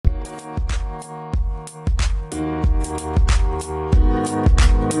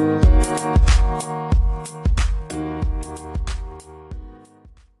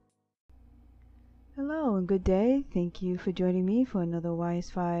good day. Thank you for joining me for another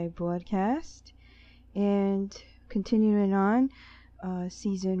Wise5 broadcast. And continuing on,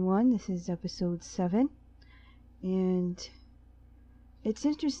 Season 1, this is Episode 7. And it's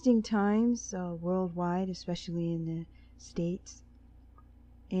interesting times worldwide, especially in the States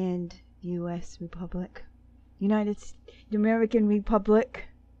and the U.S. Republic. The American Republic.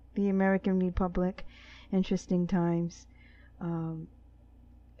 Interesting times.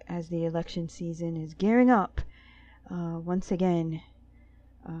 As the election season is gearing up once again.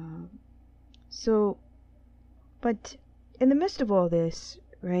 But in the midst of all this,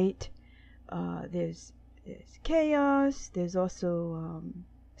 right, there's chaos, there's also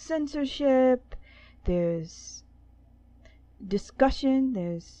censorship, there's discussion,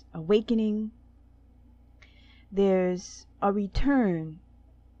 there's awakening, there's a return,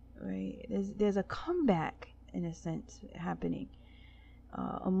 right? There's a comeback, in a sense, happening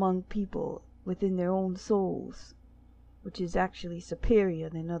among people within their own souls, which is actually superior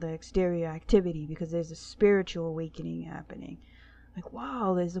than other exterior activity, because there's a spiritual awakening happening. Like,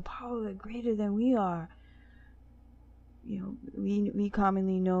 wow, there's a power greater than we are. We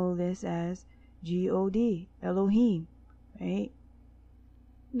commonly know this as God, Elohim, right?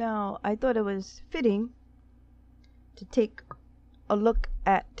 Now, I thought it was fitting to take a look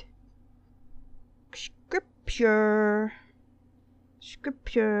at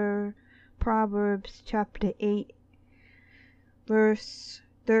Scripture, Proverbs chapter 8, verse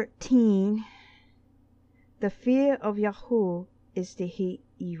 13. The fear of Yahweh is to hate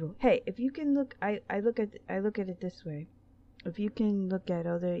evil. Hey, if you can look, I look at it this way. If you can look at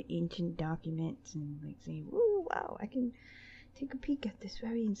other ancient documents and like say, "Woo, wow, I can take a peek at this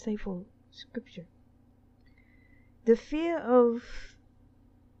very insightful scripture." The fear of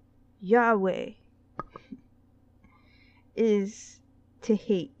Yahweh is to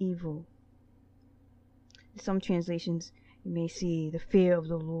hate evil. In some translations, you may see the fear of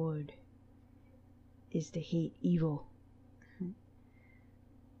the Lord is to hate evil.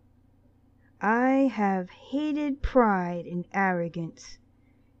 I have hated pride and arrogance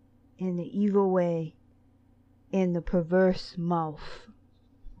and the evil way and the perverse mouth.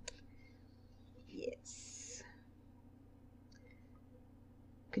 Yes.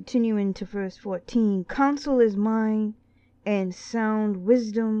 Continuing to verse 14. Counsel is mine and sound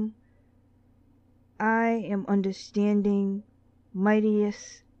wisdom. I am understanding.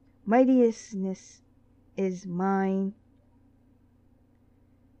 Mightiest mightiestness is mine.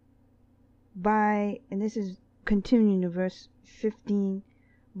 And this is continuing to verse 15.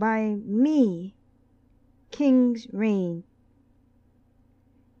 By me kings reign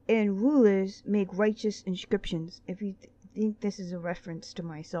and rulers make righteous inscriptions. If you think this is a reference to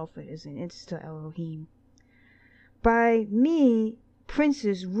myself, it isn't. It's to Elohim. By me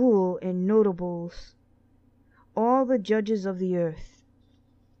princes rule and notables, all the judges of the earth.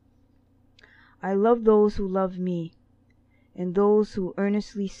 I love those who love me, and those who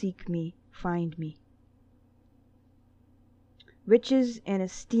earnestly seek me find me. Riches and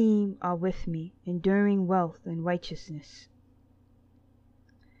esteem are with me, enduring wealth and righteousness.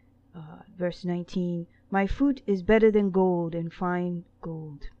 Verse 19. My fruit is better than gold and fine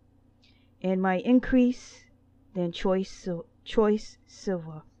gold, and my increase than choice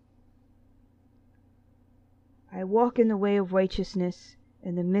silver. I walk in the way of righteousness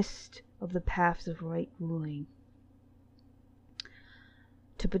in the midst of the paths of right ruling,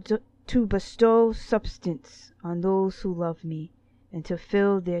 to bestow substance on those who love me, and to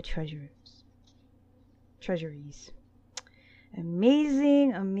fill their treasuries.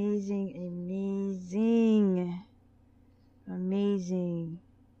 Amazing, amazing, amazing, amazing.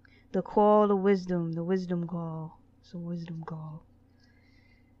 The call to wisdom, the wisdom call. It's a wisdom call.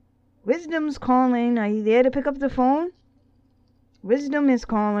 Wisdom's calling. Are you there to pick up the phone? Wisdom is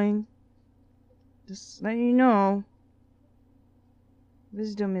calling. Just let you know.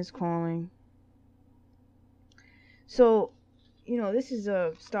 Wisdom is calling. So, this is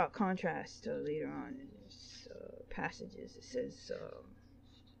a stark contrast later on in this passages. It says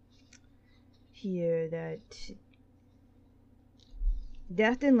here that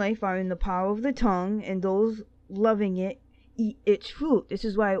death and life are in the power of the tongue, and those loving it eat its fruit. This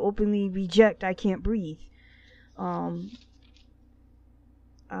is why I openly reject I can't breathe.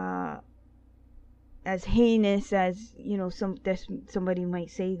 As heinous as, somebody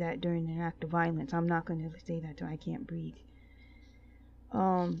might say that during an act of violence. I'm not going to say that to I can't breathe.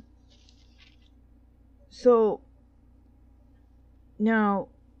 So, now,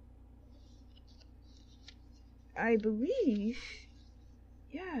 I believe,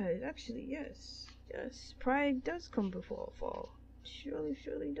 yes, pride does come before a fall. Surely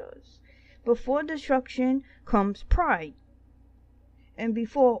does. Before destruction comes pride, and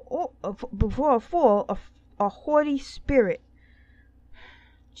before a fall, a haughty spirit.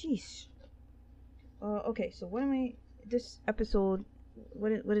 Jeez. Okay, so what am I? This episode,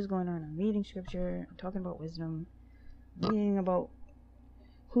 what is going on? I'm reading scripture. I'm talking about wisdom. I'm reading about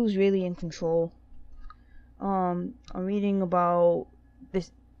who's really in control. I'm reading about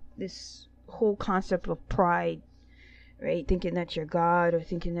this whole concept of pride, right? Thinking that you're God, or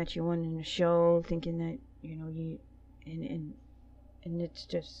thinking that you're one in the show, thinking that you and it's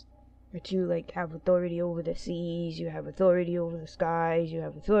just that you like have authority over the seas, you have authority over the skies, you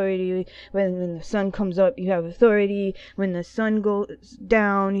have authority when the sun comes up, you have authority when the sun goes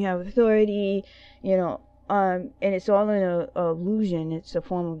down, you have authority, and it's all in a illusion. It's a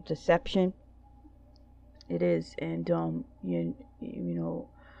form of deception. It is. And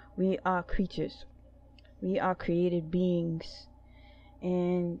we are creatures, we are created beings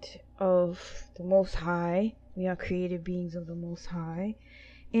and of the Most High. We are created beings of the Most High.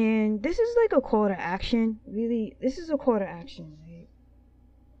 And this is like a call to action. Really, this is a call to action, right?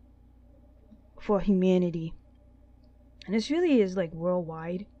 For humanity. And this really is like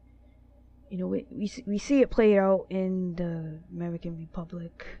worldwide. We see it played out in the American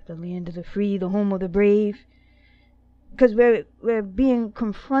Republic, the land of the free, the home of the brave. Because we're being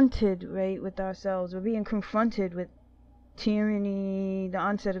confronted, right, with ourselves. We're being confronted with tyranny, the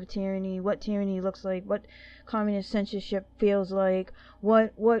onset of tyranny, what tyranny looks like, what communist censorship feels like,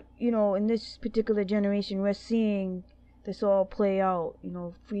 what in this particular generation we're seeing this all play out.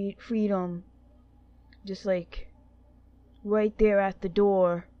 Freedom just like right there at the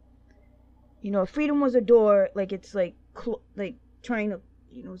door. If freedom was a door, like it's like trying to,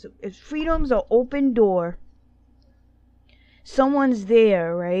 if freedom's an open door, someone's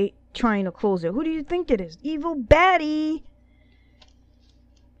there, right, trying to close it. Who do you think it is? Evil Baddie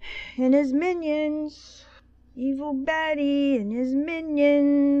and his minions. Evil Baddie and his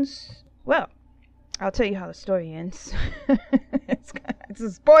minions. Well, I'll tell you how the story ends. It's a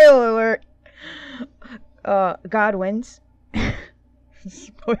spoiler alert. God wins.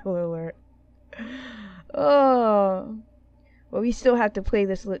 Spoiler alert. Oh, well, we still have to play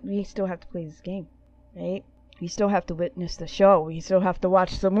this. We still have to play this game, right? We still have to witness the show. We still have to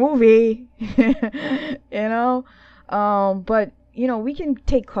watch the movie. But we can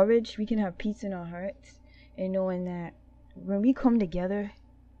take courage. We can have peace in our hearts, and knowing that when we come together,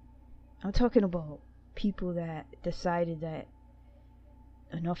 I'm talking about people that decided that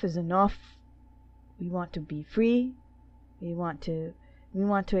enough is enough. We want to be free. We want to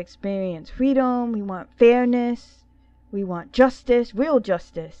experience freedom. We want fairness. We want justice, real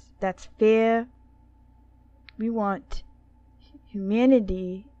justice that's fair. We want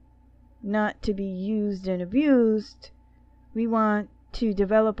humanity not to be used and abused. We want to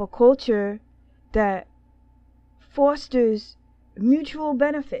develop a culture that fosters mutual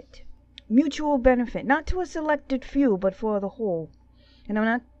benefit, not to a selected few, but for the whole. And I'm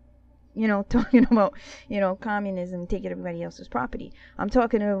not, talking about, communism, taking everybody else's property. I'm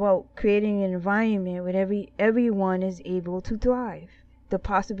talking about creating an environment where everyone is able to thrive. The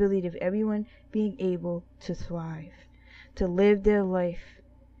possibility of everyone being able to thrive, to live their life,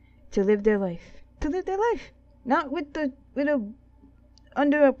 not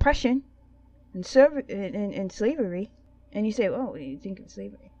under oppression and slavery. And you say, oh, you think of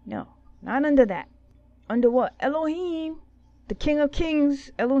slavery? No, not under that. Under what? Elohim, the King of Kings,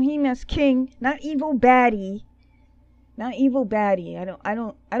 Elohim as King, not Evil Baddie. Not Evil Baddie. I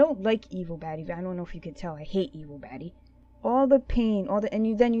don't like Evil Baddie. I don't know if you can tell. I hate Evil Baddie. All the pain,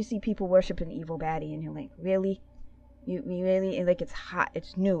 then you see people worshiping Evil Baddie, and you're like, really? You really? And like, it's hot,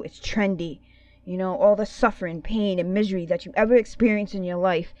 it's new, it's trendy. All the suffering, pain, and misery that you ever experience in your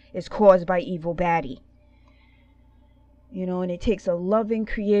life is caused by Evil Baddie. And it takes a loving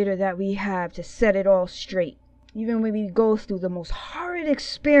creator that we have to set it all straight. Even when we go through the most horrid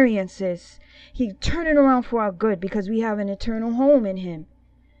experiences, he turn it around for our good, because we have an eternal home in him.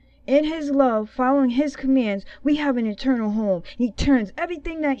 In his love, following his commands, we have an eternal home. He turns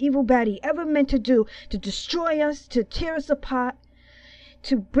everything that Evil Baddie ever meant to do, to destroy us, to tear us apart,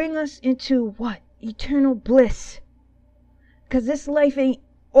 to bring us into what? Eternal bliss. Because this life ain't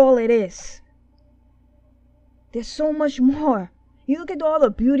all it is. There's so much more. You look at all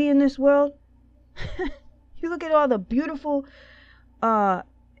the beauty in this world. You look at all the beautiful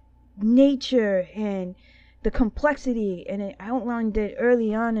nature and the complexity, and I outlined it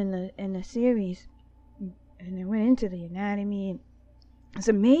early on in the series, and I went into the anatomy, and it's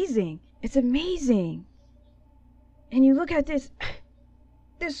amazing. It's amazing. And you look at this,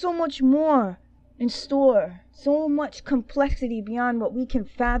 there's so much more. in store, so much complexity beyond what we can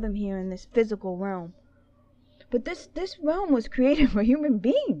fathom here in this physical realm. But this realm was created for human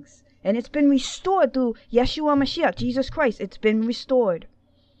beings, and it's been restored through Yeshua Mashiach, Jesus Christ. It's been restored.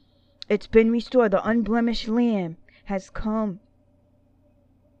 It's been restored. The unblemished lamb has come.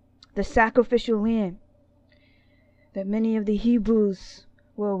 The sacrificial lamb that many of the Hebrews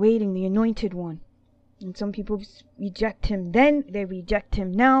were awaiting, the anointed one. And some people reject him then, they reject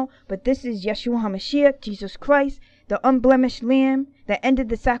him now. But this is Yeshua HaMashiach, Jesus Christ, the unblemished lamb that ended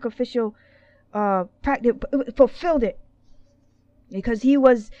the sacrificial practice, fulfilled it. Because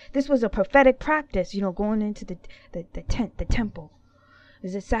this was a prophetic practice, going into the tent, the temple.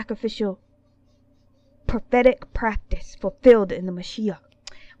 Is a sacrificial prophetic practice fulfilled in the Mashiach.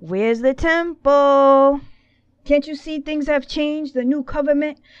 Where's the temple? Can't you see things have changed? The new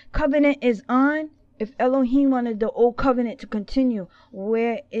covenant is on. If Elohim wanted the old covenant to continue,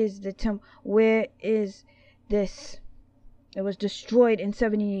 where is the temple? Where is this? It was destroyed in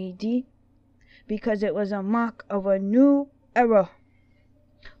 70 AD because it was a mark of a new era,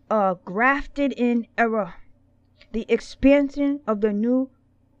 a grafted in era, the expansion of the new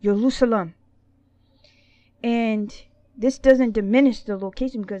Jerusalem. And this doesn't diminish the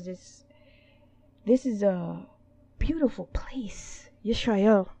location because this is a beautiful place.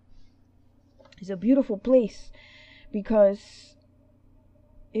 Yisrael is a beautiful place because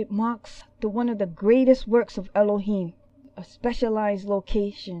it marks one of the greatest works of Elohim, a specialized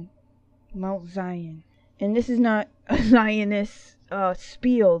location, Mount Zion. And this is not a Zionist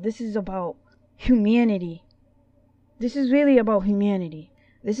spiel. This is about humanity. This is really about humanity.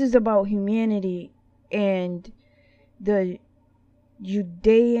 This is about humanity and the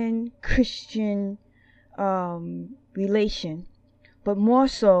Judean Christian relation, but more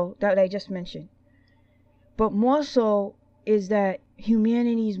so that I just mentioned. But more so is that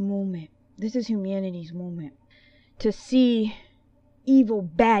humanity's moment. This is humanity's moment to see evil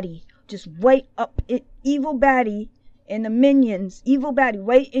baddie just right up it, evil baddie and the minions, evil baddie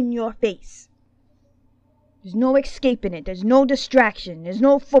right in your face. There's no escaping it. There's no distraction. There's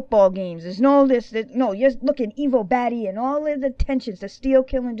no football games. There's no this. No, you're looking evil baddie and all of the tensions to steal,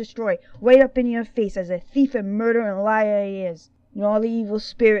 kill, and destroy right up in your face as a thief and murderer and liar he is. All the evil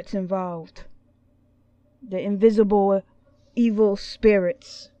spirits involved. The invisible evil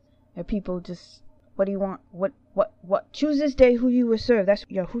spirits that people just, what do you want? What? Choose this day who you will serve. That's what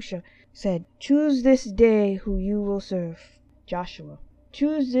Yahusha said. Choose this day who you will serve. Joshua.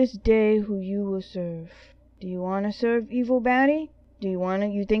 Choose this day who you will serve. Do you want to serve evil baddie?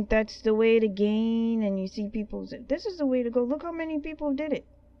 You think that's the way to gain? And you see people say, this is the way to go. Look how many people did it.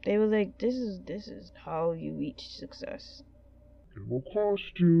 They were like, this is how you reach success. It will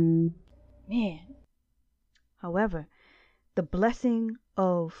cost you. Man. However, the blessing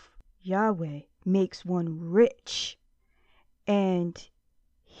of Yahweh makes one rich, and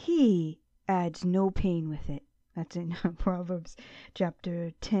he adds no pain with it. That's in Proverbs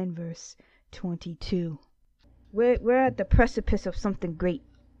chapter 10, verse 22. We're at the precipice of something great.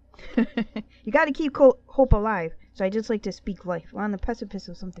 You got to keep hope alive. So I just like to speak life. We're on the precipice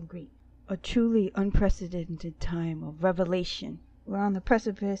of something great. A truly unprecedented time of revelation. We're on the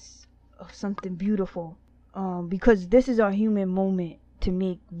precipice of something beautiful. Because this is our human moment to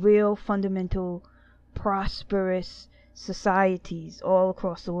make real, fundamental, prosperous societies all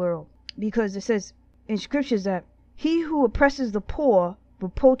across the world. Because it says in scriptures that he who oppresses the poor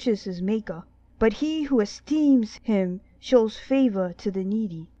reproaches his maker, but he who esteems him shows favor to the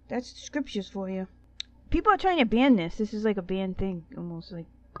needy. That's scriptures for you. People are trying to ban this. This is like a banned thing. Almost like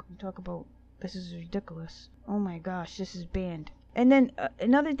you talk about, this is ridiculous. Oh my gosh, this is banned. And then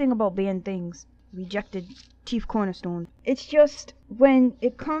another thing about banned things, rejected chief cornerstone. It's just when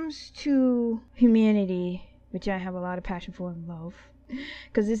it comes to humanity, which I have a lot of passion for and love,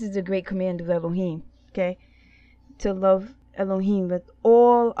 because this is a great command of Elohim, okay? To love Elohim with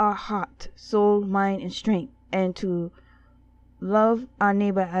all our heart, soul, mind, and strength, and to love our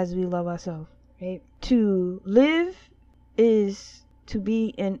neighbor as we love ourselves, right? To live is to be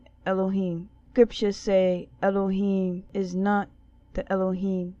in Elohim. Scriptures say Elohim is not the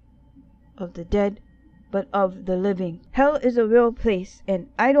Elohim of the dead, but of the living. Hell is a real place, and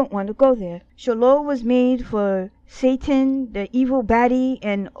I don't want to go there. Sheol was made for Satan, the evil baddie,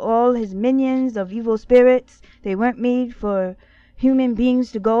 and all his minions of evil spirits. They weren't made for human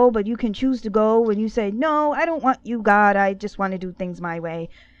beings to go, but you can choose to go when you say, no, I don't want you, God. I just want to do things my way.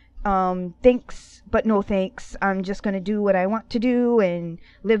 Thanks, but no thanks. I'm just going to do what I want to do and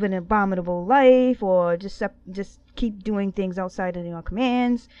live an abominable life, or just keep doing things outside of your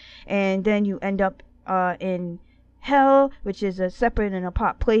commands, and then you end up in hell, which is a separate and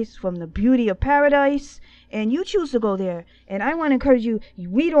apart place from the beauty of paradise, and you choose to go there. And I want to encourage you,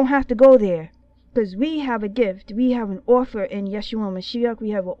 we don't have to go there, because we have a gift. We have an offer in Yeshua Mashiach.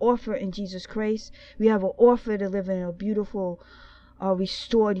 We have an offer in Jesus Christ. We have an offer to live in a beautiful,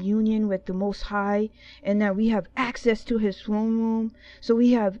 restored union with the Most High, and that we have access to His throne room. So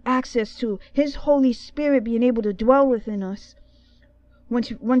we have access to His Holy Spirit being able to dwell within us.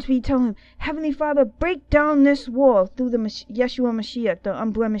 Once we tell Him, Heavenly Father, break down this wall through the Yeshua Mashiach, the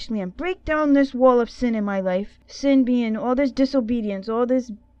unblemished Lamb. Break down this wall of sin in my life. Sin being all this disobedience, all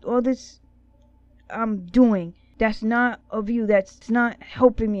this I'm doing that's not of you, that's not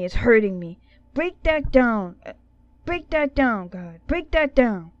helping me, it's hurting me. Break that down. Break that down, God. Break that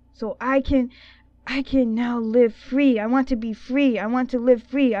down. So I can now live free. I want to be free. I want to live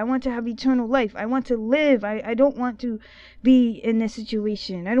free. I want to have eternal life. I want to live. I don't want to be in this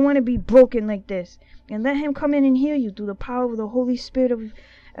situation. I don't want to be broken like this. And let Him come in and heal you through the power of the Holy Spirit of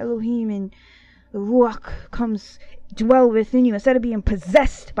Elohim, and the Ruach comes dwell within you instead of being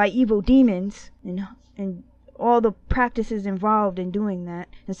possessed by evil demons and all the practices involved in doing that.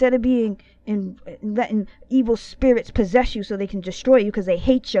 Instead of being letting evil spirits possess you so they can destroy you because they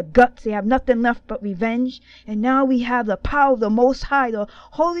hate your guts, they have nothing left but revenge. And now we have the power of the Most High, the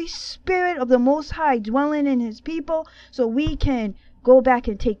Holy Spirit of the Most High dwelling in His people, so we can go back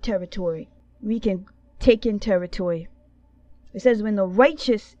and take territory. We can take in territory. It says, when the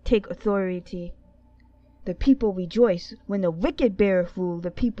righteous take authority, the people rejoice. When the wicked beareth rule,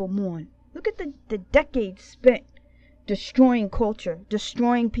 the people mourn. Look at the decades spent destroying culture,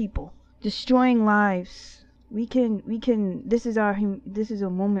 destroying people, destroying lives. We can. This is a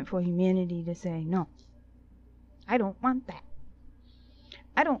moment for humanity to say, no, I don't want that.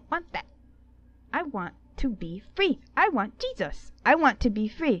 I don't want that. I want to be free. I want Jesus. I want to be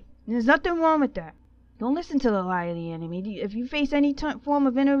free. And there's nothing wrong with that. Don't listen to the lie of the enemy. If you face any form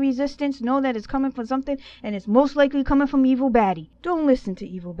of inner resistance, know that it's coming from something, and it's most likely coming from evil baddie. Don't listen to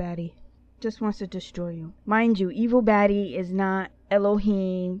evil baddie. Just wants to destroy you. Mind you, evil baddie is not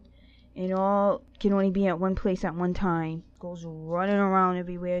Elohim, and all can only be at one place at one time. Goes running around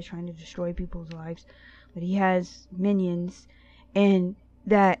everywhere trying to destroy people's lives. But he has minions, and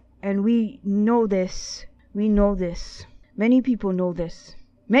we know this. We know this. Many people know this.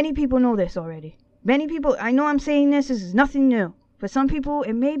 Many people know this already. Many people, I know I'm saying this is nothing new. For some people,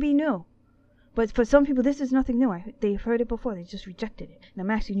 it may be new. But for some people, this is nothing new. They've heard it before. They just rejected it. And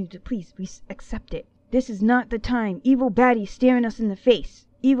I'm asking you to please accept it. This is not the time. Evil baddie's staring us in the face.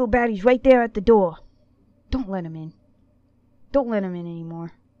 Evil baddie's right there at the door. Don't let him in. Don't let him in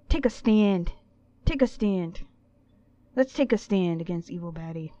anymore. Take a stand. Take a stand. Let's take a stand against evil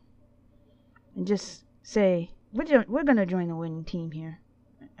baddie. And just say, we're going to join the winning team here.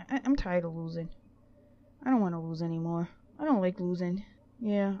 I'm tired of losing. I don't want to lose anymore. I don't like losing.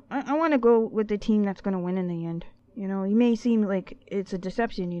 Yeah, I want to go with the team that's going to win in the end. You know, it may seem like it's a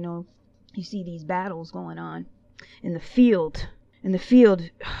deception, you know. You see these battles going on in the field. In the field,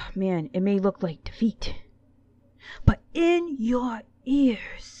 man, it may look like defeat. But in your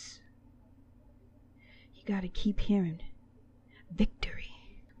ears, you got to keep hearing victory.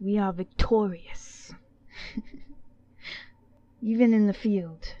 We are victorious. Even in the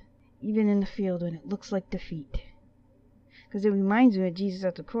field when it looks like defeat. Because it reminds me of Jesus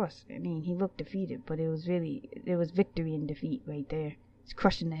at the cross. I mean, he looked defeated, but there was victory in defeat right there. He's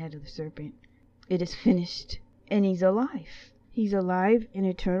crushing the head of the serpent. It is finished. And he's alive. He's alive in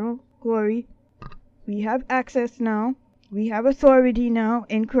eternal glory. We have access now. We have authority now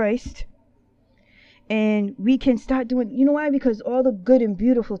in Christ. And we can start doing, you know why? Because all the good and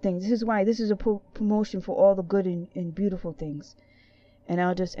beautiful things. This is why this is a promotion for all the good and beautiful things. And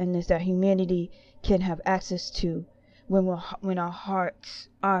I'll just end this, that humanity can have access to when our hearts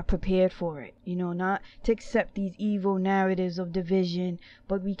are prepared for it. You know, not to accept these evil narratives of division,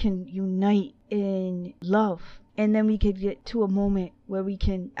 but we can unite in love. And then we could get to a moment where we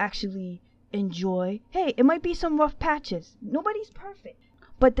can actually enjoy. Hey, it might be some rough patches. Nobody's perfect.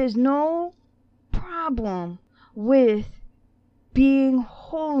 But there's no problem with being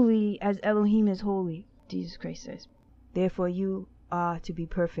holy as Elohim is holy. Jesus Christ says, therefore you are to be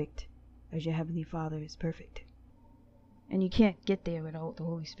perfect as your Heavenly Father is perfect. And you can't get there without the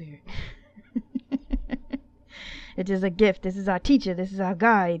Holy Spirit. It is a gift. This is our teacher. This is our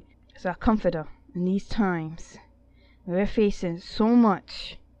guide. It's our comforter in these times. We're facing so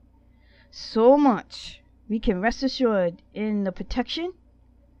much. We can rest assured in the protection,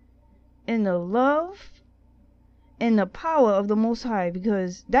 in the love, in the power of the Most High,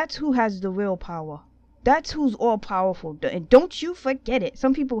 because that's who has the real power. That's who's all powerful. And don't you forget it.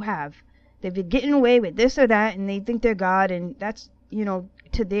 Some people have They've been getting away with this or that, and they think they're God, and that's,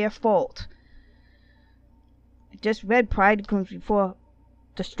 to their fault. I just read Pride comes before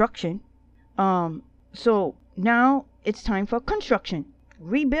destruction. So now it's time for construction.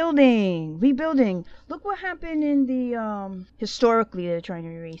 Rebuilding. Look what happened in the, historically they're trying to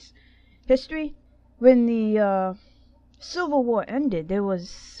erase history. When the, Civil War ended, there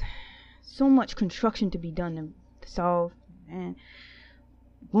was so much construction to be done in the South, and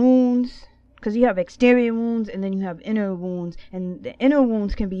wounds, because you have exterior wounds and then you have inner wounds, and the inner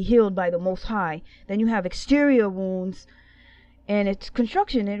wounds can be healed by the Most High. Then you have exterior wounds, and it's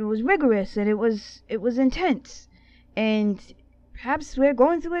construction, and it was rigorous, and it was intense, and perhaps we're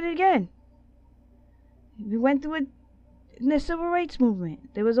going through it again. We went through it in the Civil Rights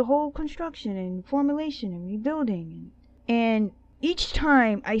Movement. There was a whole construction and formulation and rebuilding, and each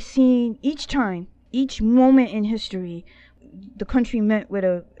moment in history, the country met with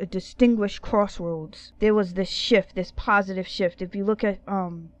a distinguished crossroads. There was this shift, this positive shift. If you look at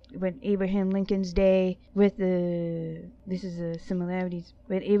when Abraham Lincoln's day, this is the similarities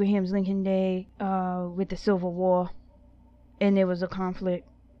with Abraham Lincoln Day, with the Civil War, and there was a conflict,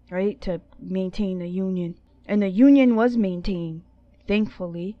 right, to maintain the Union, and the Union was maintained,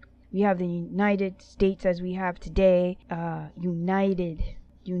 thankfully. We have the United States as we have today, united,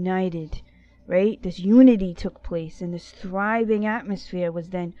 right? This unity took place, and this thriving atmosphere was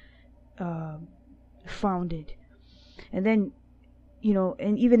then founded. And then,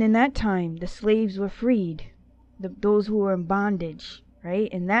 and even in that time, the slaves were freed, those who were in bondage, right?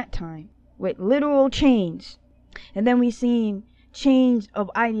 In that time, with literal chains. And then we seen change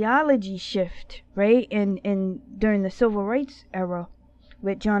of ideology shift, right? And during the Civil Rights era,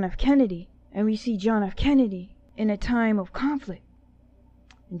 with John F. Kennedy. And we see John F. Kennedy in a time of conflict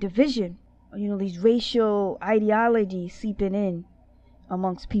and division, these racial ideologies seeping in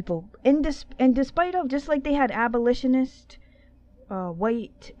amongst people, and despite of, just like they had abolitionists,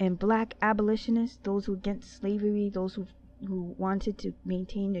 white and black abolitionists, those who against slavery, those who wanted to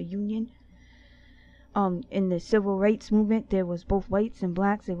maintain the Union. In the Civil Rights Movement, there was both whites and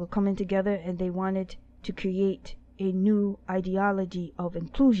blacks. They were coming together, and they wanted to create a new ideology of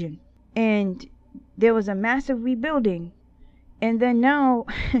inclusion, and there was a massive rebuilding. And then now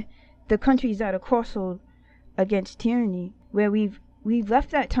the country's at a crossroad against tyranny, where we've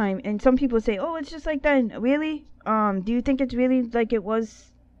left that time. And some people say, oh, it's just like that. Really? Do you think it's really like it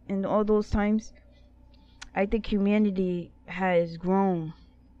was in all those times? I think humanity has grown.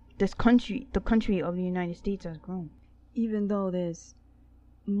 This country, the country of the United States, has grown. Even though there's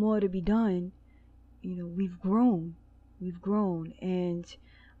more to be done, we've grown, and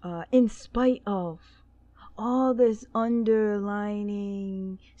in spite of all this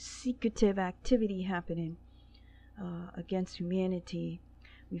underlining secretive activity happening against humanity,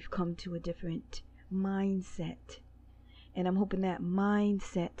 we've come to a different mindset, and I'm hoping that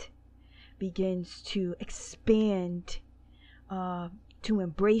mindset begins to expand, to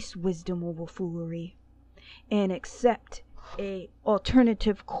embrace wisdom over foolery, and accept a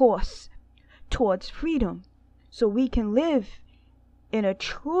alternative course towards freedom, so we can live in a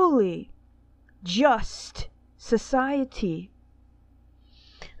truly just society,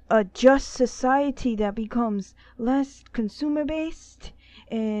 a just society that becomes less consumer based,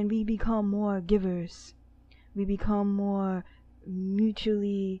 and we become more givers. We become more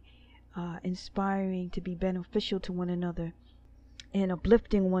mutually inspiring, to be beneficial to one another and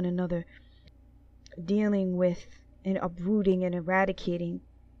uplifting one another, dealing with and uprooting and eradicating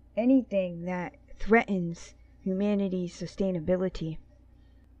anything that threatens humanity's sustainability,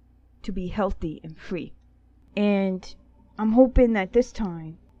 to be healthy and free. And I'm hoping that this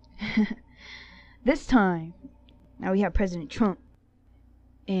time, now we have President Trump,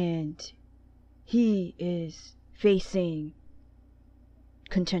 and he is facing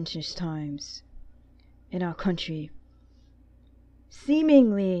contentious times in our country,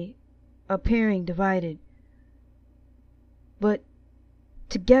 seemingly appearing divided, but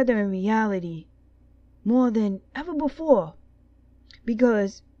together in reality more than ever before,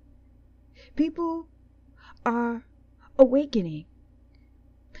 because people are awakening.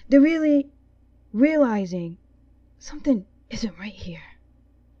 They're really realizing something isn't right here,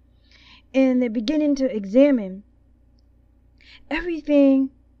 and they're beginning to examine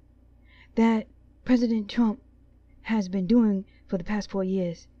everything that President Trump has been doing for the past 4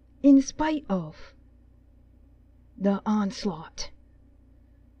 years, in spite of the onslaught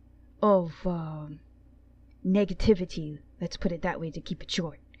of negativity, let's put it that way to keep it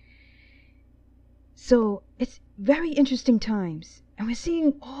short. So it's very interesting times, and we're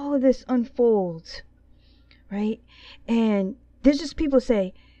seeing all of this unfold, right? And there's just people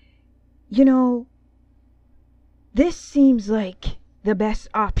say, You know, this seems like the best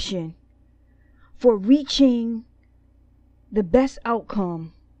option for reaching the best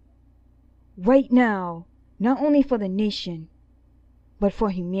outcome right now, not only for the nation, but for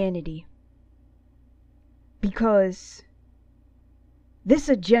humanity. Because this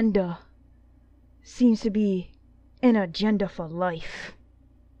agenda seems to be an agenda for life,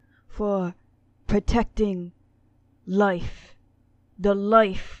 for protecting life, the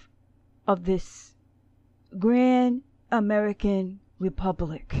life of this grand American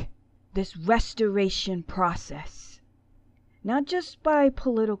Republic, this restoration process, not just by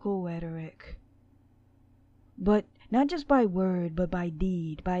political rhetoric, but not just by word, but by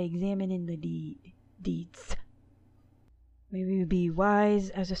deed, by examining the deeds. May we be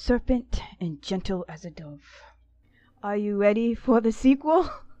wise as a serpent and gentle as a dove. Are you ready for the sequel?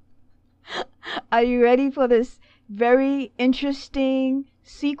 Are you ready for this very interesting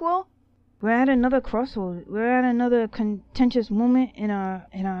sequel? We're at another crossroad. We're at another contentious moment in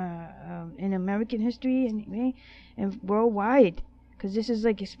American history and worldwide, because this is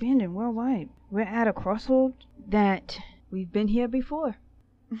like expanding worldwide. We're at a crossroad that we've been here before.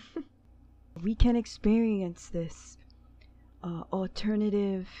 We can experience this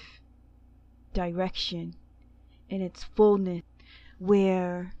alternative direction in its fullness,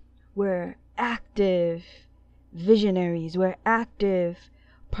 where we're active visionaries, we're active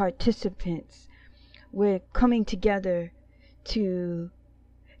participants, we're coming together to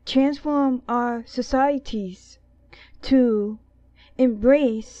transform our societies, to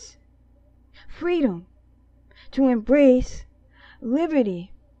embrace freedom, to embrace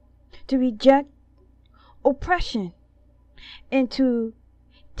liberty, to reject oppression, and to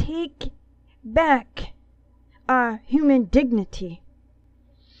take back our human dignity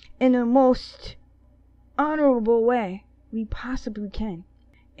in the most honorable way we possibly can.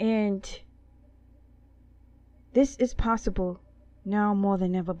 And this is possible now more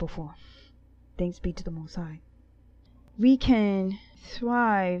than ever before. Thanks be to the Most High. We can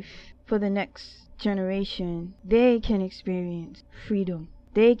thrive for the next generation. They can experience freedom.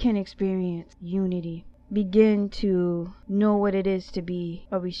 They can experience unity. Begin to know what it is to be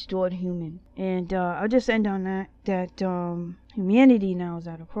a restored human. And I'll just end on that humanity now is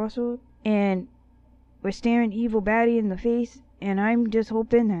at a crossroad, and we're staring evil baddie in the face, and I'm just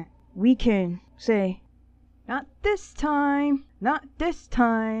hoping that we can say, not this time, not this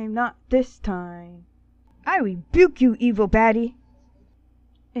time, not this time. I rebuke you, evil baddie.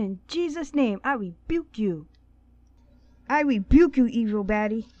 In Jesus' name, I rebuke you. I rebuke you, evil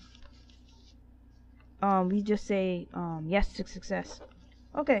baddie. We just say yes to success.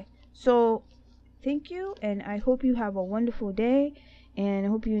 Okay, so thank you, and I hope you have a wonderful day, and I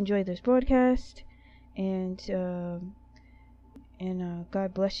hope you enjoy this broadcast, and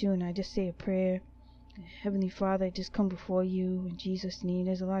God bless you. And I just say a prayer. Heavenly Father, I just come before you in Jesus' name.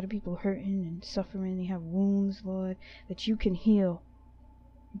 There's a lot of people hurting and suffering. They have wounds, Lord, that you can heal.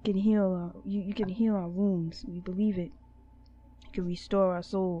 You can heal. You can heal our wounds. We believe it. You can restore our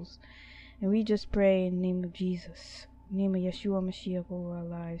souls. And we just pray in the name of Jesus, in the name of Yeshua Mashiach over our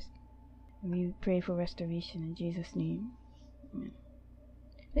lives. And we pray for restoration in Jesus' name. Amen.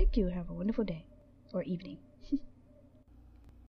 Thank you. Have a wonderful day or evening.